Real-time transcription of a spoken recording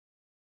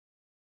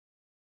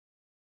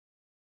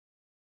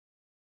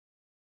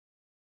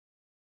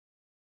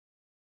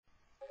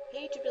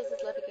Hey YouTube, this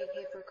is Leopard here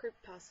for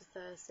Creepypasta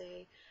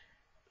Thursday,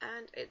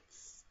 and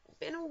it's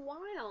been a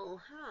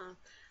while, huh?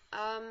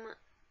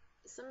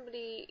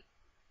 Somebody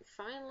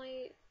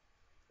finally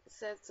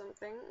said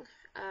something,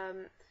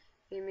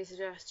 gave me a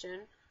suggestion,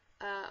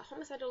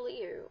 Homicidal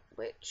Liu,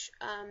 which,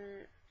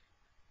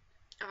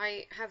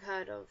 I have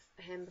heard of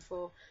him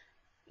before.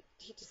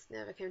 He just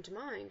never came to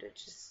mind,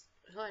 which is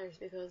hilarious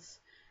because,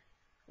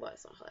 well,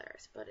 it's not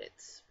hilarious, but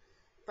it's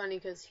funny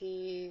because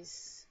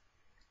he's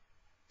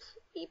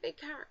a big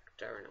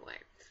character in a way.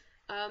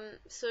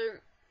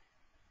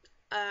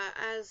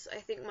 As I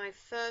think my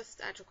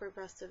first actual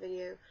creepypasta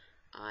video,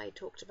 I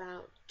talked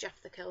about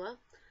Jeff the Killer,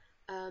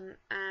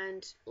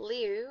 and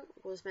Liu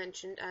was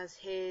mentioned as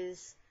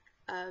his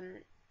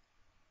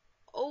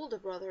older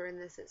brother in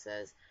this, it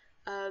says,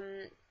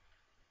 and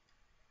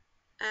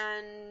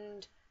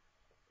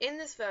in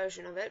this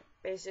version of it,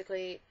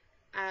 basically,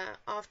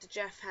 after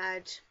Jeff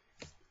had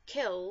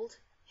killed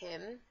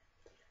him,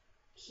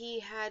 he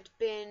had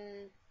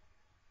been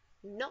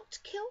not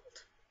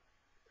killed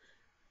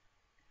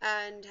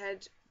and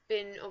had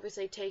been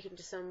obviously taken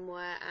to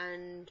somewhere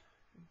and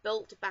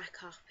built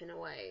back up in a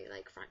way,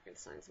 like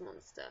Frankenstein's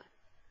monster,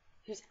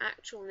 whose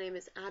actual name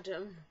is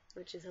Adam,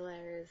 which is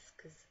hilarious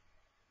because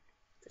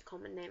it's a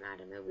common name,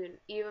 Adam. It would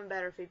be even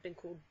better if he'd been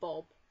called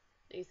Bob.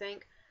 You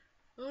think,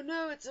 oh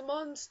no, it's a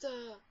monster.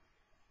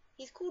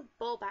 He's called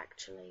Bob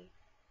actually.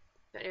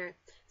 But anyway,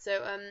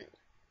 so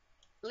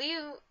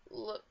Liu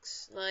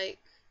looks like,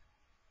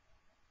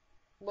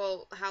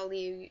 well, how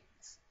Liu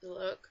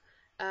look.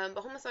 But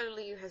Homicidal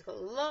Liu has got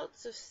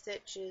lots of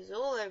stitches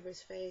all over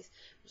his face,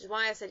 which is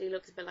why I said he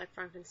looks a bit like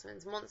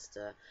Frankenstein's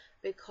monster,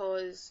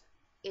 because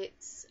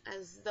it's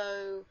as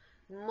though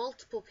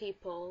multiple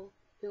people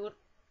who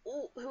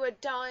had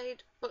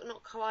died but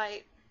not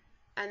quite,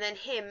 and then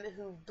him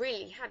who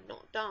really had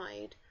not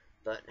died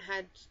but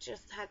had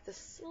just had the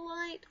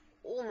slight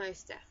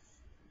almost death,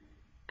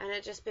 and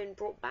had just been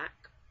brought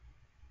back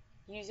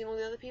using all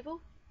the other people,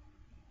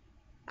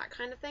 that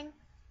kind of thing.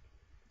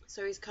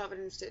 So he's covered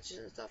in stitches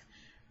and stuff.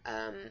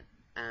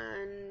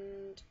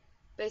 And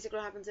basically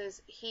what happens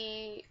is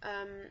he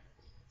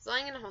is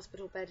lying in a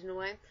hospital bed in a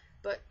way,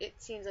 but it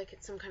seems like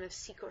it's some kind of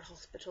secret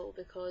hospital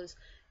because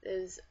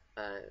there's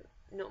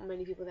not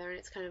many people there and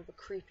it's kind of a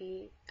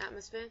creepy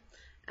atmosphere.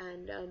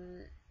 And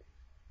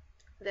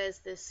there's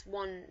this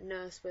one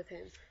nurse with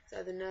him, so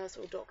either nurse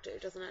or doctor,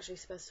 it doesn't actually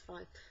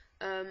specify.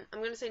 I'm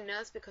going to say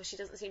nurse because she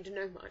doesn't seem to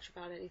know much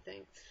about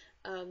anything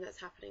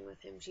that's happening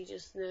with him. She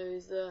just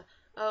knows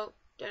oh,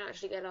 don't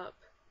actually get up.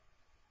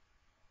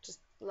 Just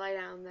lie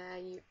down there.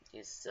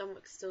 Your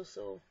stomach's still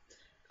sore.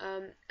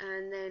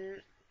 And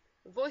then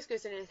a voice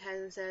goes in his head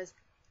and says,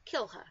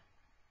 kill her.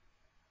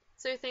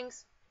 So he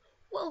thinks,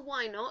 well,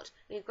 why not?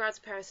 And he grabs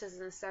a pair of scissors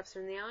and stabs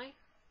her in the eye.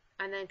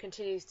 And then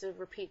continues to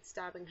repeat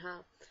stabbing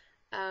her.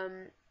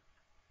 And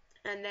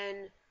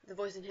then the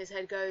voice in his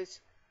head goes,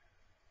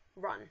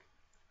 run.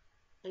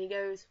 And he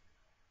goes,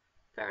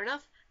 fair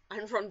enough,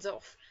 and runs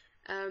off.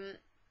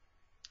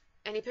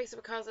 And he picks up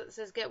a card that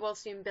says, get well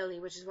soon, Billy,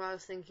 which is why I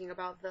was thinking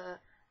about the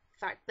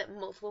fact that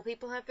multiple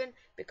people have been,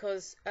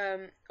 because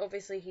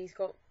obviously he's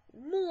got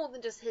more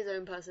than just his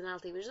own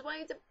personality, which is why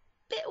he's a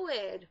bit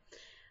weird.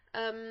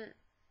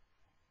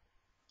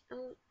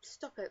 Oh,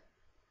 stop it.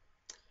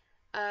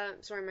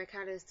 Sorry, my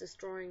cat is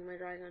destroying my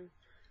dragon.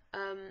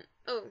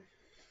 Oh.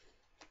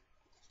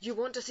 You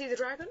want to see the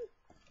dragon?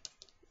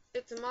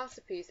 It's a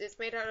masterpiece. It's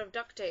made out of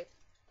duct tape.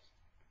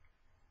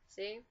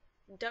 See?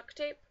 Duct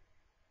tape?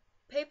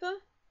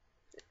 Paper?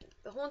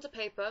 The horns are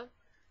paper.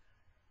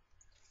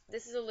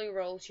 This is a loo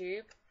roll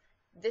tube.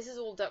 This is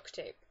all duct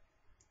tape.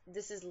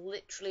 This is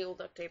literally all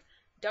duct tape.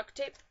 Duct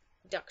tape,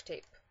 duct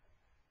tape.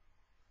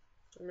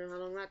 I don't know how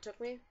long that took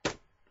me.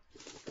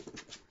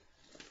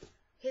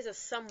 Here's a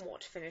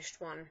somewhat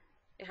finished one.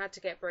 It had to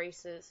get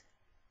braces,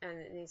 and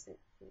it needs a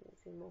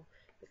few more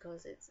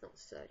because it's not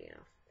sturdy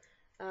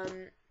enough.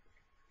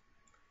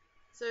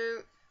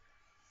 So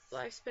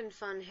life's been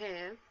fun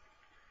here.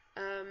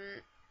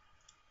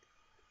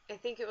 I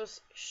think it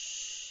was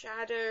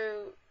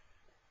Shadow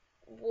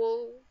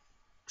Wolf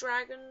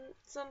Dragon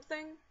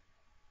something.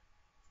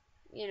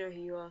 You know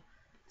who you are.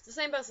 It's the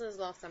same person as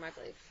last time, I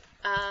believe.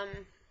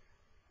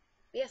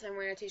 Yes, I'm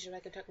wearing a t-shirt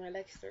I can tuck my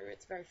legs through.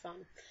 It's very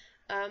fun.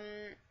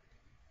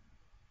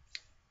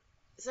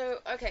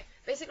 So, okay,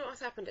 basically what's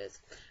happened is,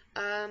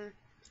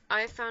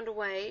 I found a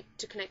way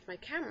to connect my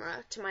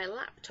camera to my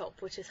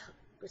laptop, which is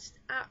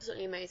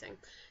absolutely amazing.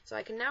 So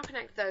I can now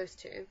connect those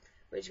two,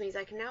 which means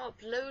I can now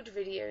upload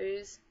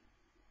videos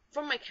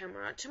from my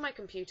camera to my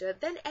computer,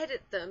 then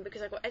edit them,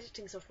 because I've got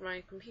editing software on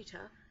my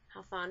computer,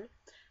 how fun,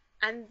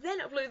 and then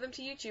upload them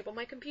to YouTube on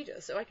my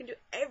computer, so I can do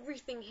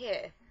everything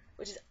here,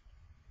 which is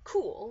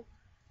cool,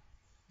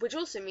 which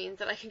also means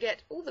that I can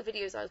get all the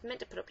videos I was meant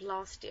to put up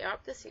last year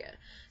up this year.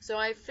 So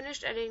I've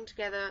finished editing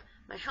together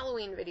my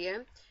Halloween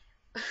video.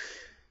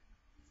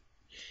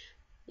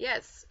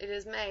 Yes, it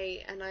is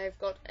May, and I've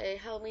got a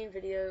Halloween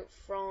video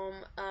from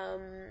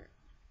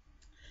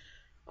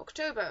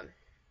October.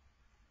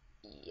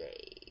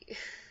 Yay.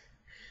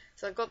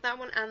 So I've got that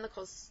one and the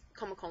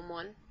Comic-Con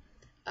one,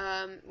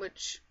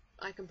 which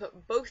I can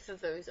put both of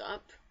those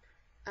up.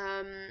 So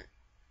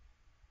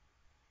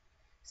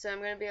I'm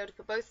going to be able to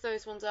put both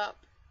those ones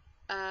up,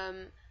 as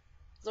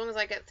long as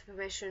I get the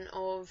permission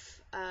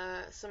of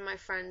some of my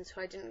friends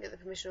who I didn't get the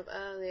permission of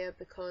earlier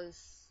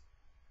because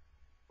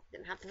I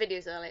didn't have the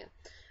videos earlier.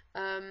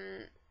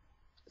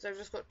 So I've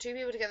just got 2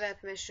 people to get their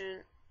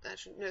permission.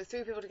 Actually, no,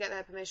 3 people to get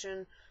their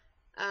permission.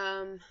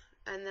 And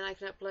then I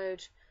can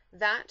upload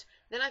that.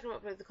 Then I can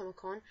upload the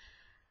Comic-Con.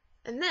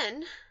 And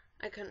then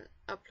I can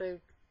upload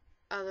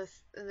the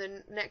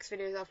next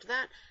videos after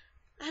that.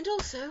 And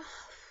also,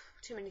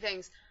 too many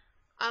things.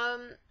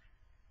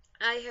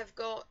 I have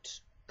got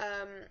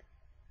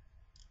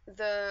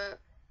the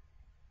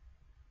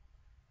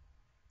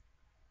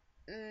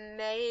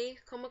May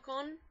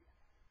Comic-Con,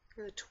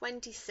 the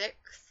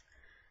 26th,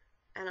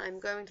 and I'm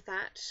going to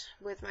that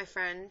with my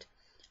friend.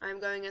 I'm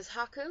going as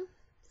Haku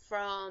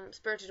from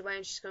Spirited Away,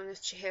 and she's going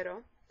as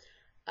Chihiro.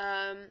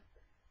 My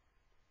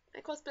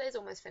cosplay is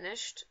almost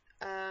finished,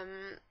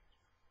 and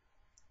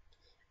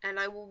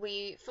I will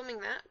be filming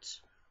that,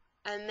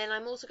 and then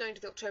I'm also going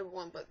to the October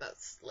one, but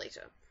that's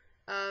later.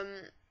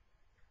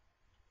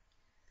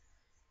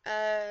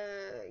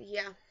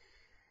 Yeah,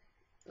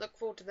 look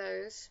forward to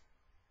those.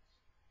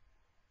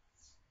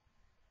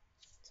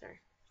 Sorry.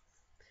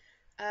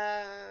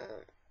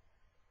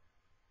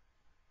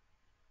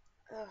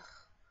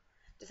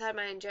 Just had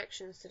my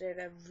injections today.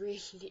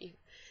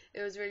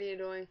 It was really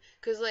annoying.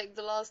 Because, like,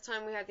 the last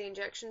time we had the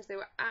injections, they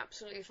were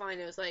absolutely fine.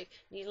 It was like,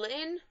 needle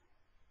in,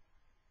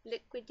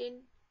 liquid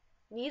in,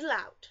 needle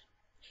out.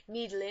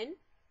 Needle in,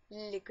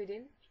 liquid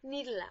in,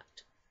 needle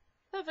out.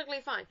 Perfectly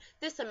fine.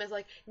 This time it's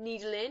like,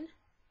 needle in,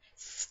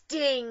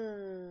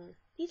 sting,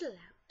 needle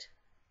out.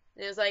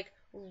 And it was like,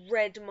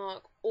 red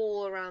mark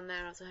all around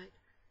there. I was like,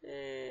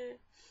 eh.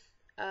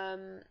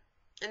 And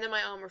then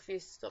my arm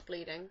refused to stop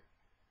bleeding.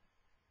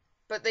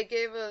 But they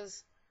gave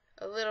us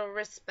a little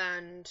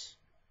wristband,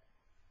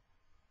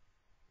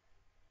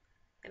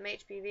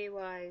 MHPV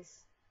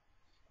wise,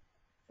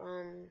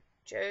 from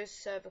Joe's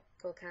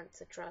Cervical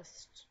Cancer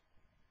Trust,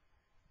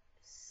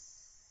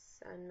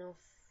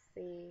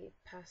 Sanofi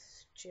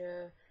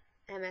Pasteur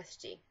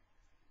MSG.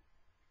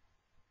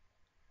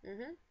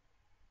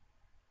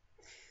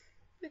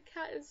 The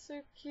cat is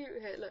so cute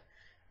here, look.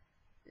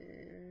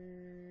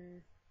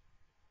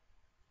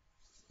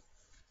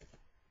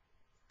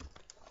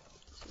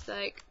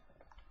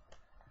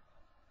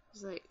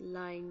 She's like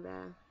lying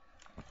there.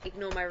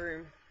 Ignore my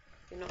room.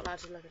 You're not allowed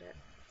to look at it.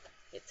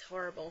 It's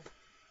horrible.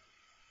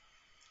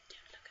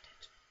 Don't look at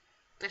it.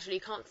 Actually,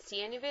 you can't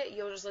see any of it.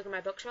 You'll just look at my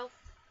bookshelf.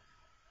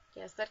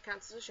 Yes, that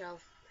counts as a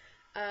shelf.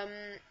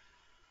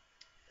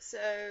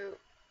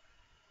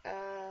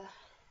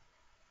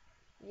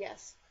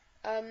 Yes.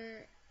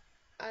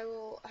 I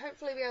will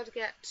hopefully be able to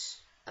get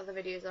other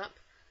videos up.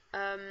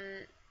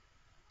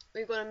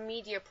 We've got a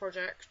media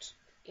project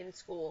in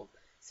school.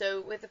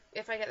 So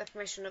if I get the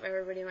permission of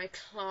everybody in my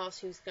class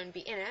who's going to be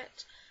in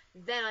it,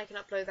 then I can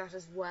upload that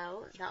as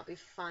well. That'll be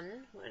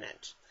fun, won't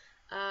it?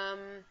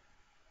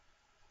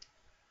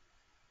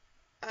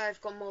 I've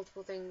got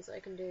multiple things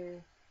I can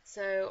do.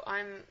 So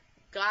I'm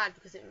glad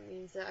because it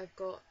means that I've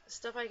got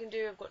stuff I can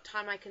do, I've got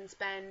time I can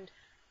spend.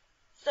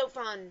 So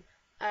fun.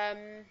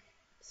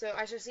 So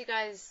I shall see you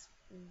guys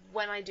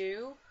when I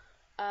do.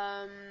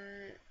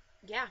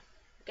 Yeah,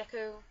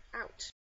 Gecko out.